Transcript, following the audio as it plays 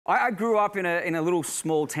I grew up in a little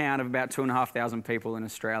small town of about 2,500 people in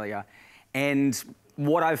Australia, and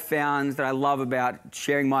what I've found that I love about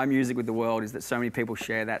sharing my music with the world is that so many people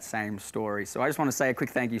share that same story. So I just want to say a quick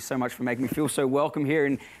thank you so much for making me feel so welcome here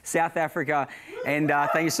in South Africa, and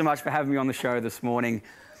thank you so much for having me on the show this morning.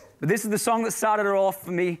 But this is the song that started it off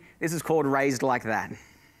for me. This is called Raised Like That.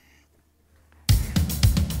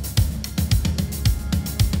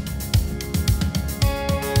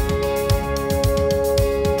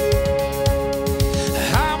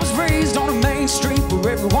 Street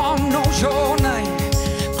where everyone knows your name.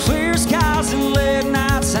 Clear skies and late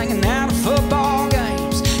nights hanging out at football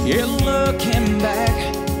games. Yeah, looking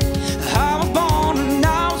back, I was born and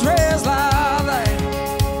I was raised like that.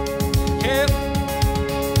 Yeah,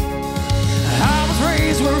 I was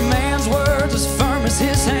raised where a man's words as firm as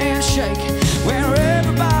his handshake, where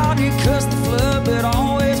everybody cussed the flood but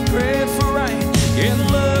always prayed for rain. Yeah,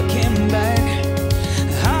 looking back,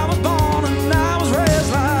 I was born and I was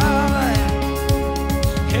raised like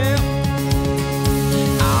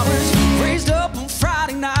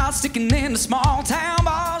sticking in the small town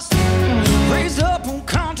bars, raised up on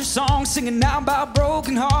country songs singing out about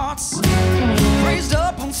broken hearts, raised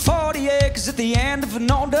up on 40 acres at the end of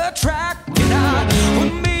an old dirt track. And I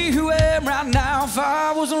wouldn't be who I am right now if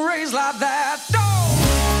I wasn't raised like that. Oh,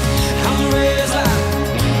 I was raised like that.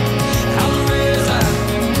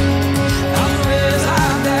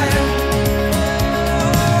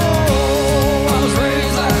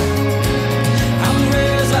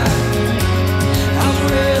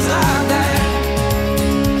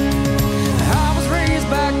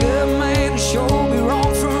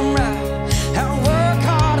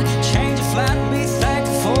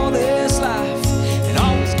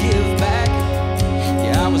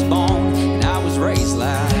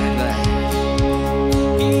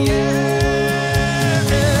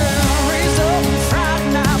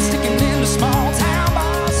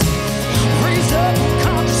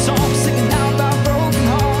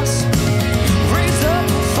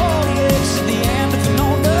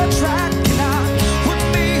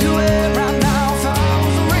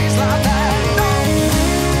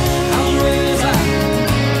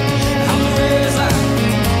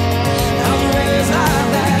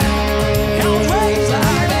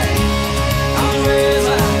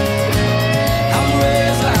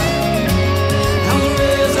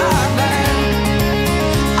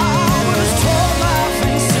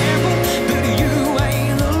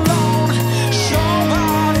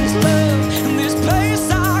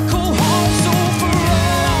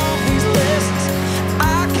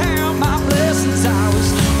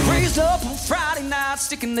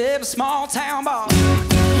 Sticking there in a small town bar,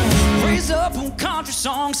 raised up on country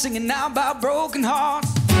songs singing out about broken hearts,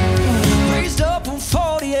 raised up on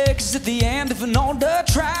 40 acres at the end of an old dirt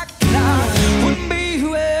track. And I wouldn't be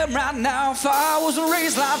who I am right now if I wasn't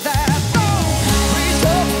raised like that.